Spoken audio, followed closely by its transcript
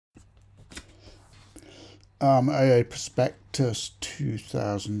AA Prospectus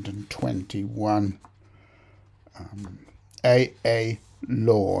 2021.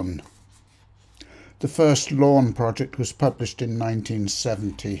 AALAWuN. The first lawn project was published in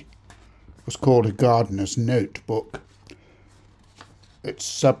 1970. It was called A Gardener's Notebook. Its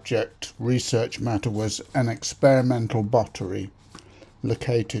subject research matter was an experimental bottery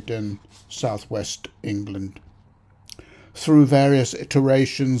located in southwest England. Through various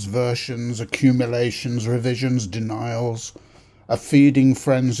iterations, versions, accumulations, revisions, denials, a feeding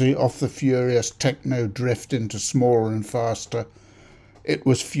frenzy off the furious techno drift into smaller and faster, it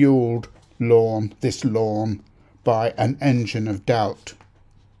was fueled, this lawn, by an engine of doubt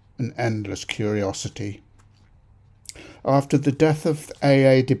and endless curiosity. After the death of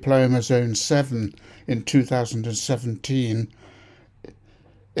AA Diploma Zone 7 in 2017,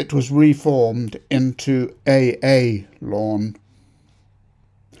 it was reformed into AALAWuN.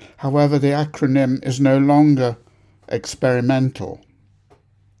 However, the acronym is no longer experimental.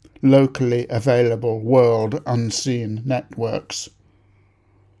 Locally available world unseen networks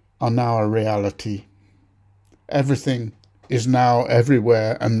are now a reality. Everything is now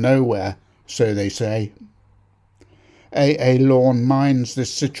everywhere and nowhere, so they say. AALAWuN minds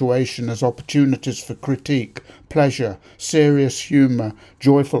this situation as opportunities for critique, pleasure, serious humour,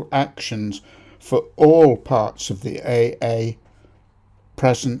 joyful actions for all parts of the AA,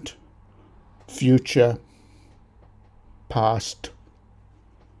 present, future, past.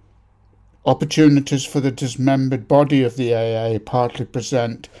 Opportunities for the dismembered body of the AA partly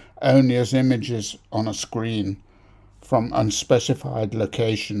present only as images on a screen from unspecified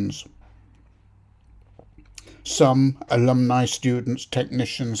locations. Some alumni, students,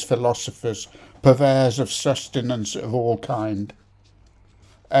 technicians, philosophers, purveyors of sustenance of all kind.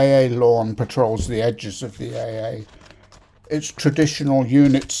 AALAWuN patrols the edges of the AA. Its traditional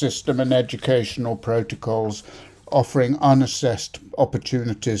unit system and educational protocols offering unassessed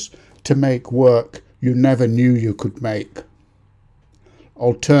opportunities to make work you never knew you could make.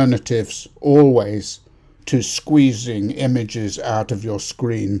 Alternatives always to squeezing images out of your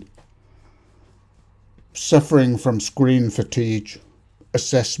screen. Suffering from screen fatigue,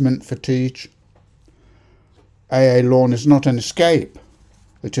 assessment fatigue. AALAWuN is not an escape,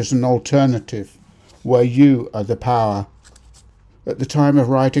 it is an alternative where you are the power. At the time of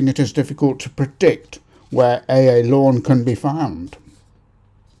writing, it is difficult to predict where AALAWuN can be found.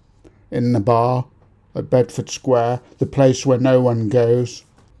 In the bar at Bedford Square, the place where no one goes,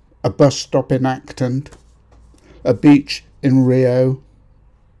 a bus stop in Acton, a beach in Rio,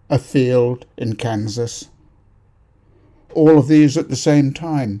 a field in Kansas. All of these at the same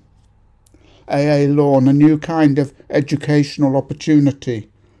time. AALAWuN, a new kind of educational opportunity.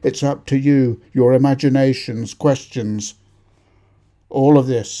 It's up to you, your imaginations, questions. All of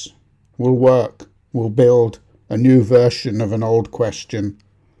this will work, will build a new version of an old question.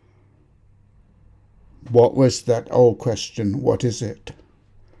 What was that old question? What is it?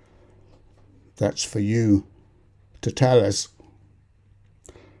 That's for you to tell us.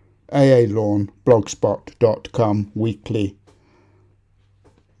 AALAWuN, blogspot.com, weekly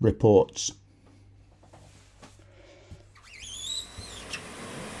reports.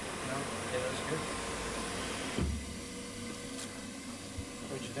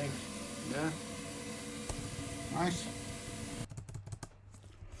 What'd you think? Yeah. Nice.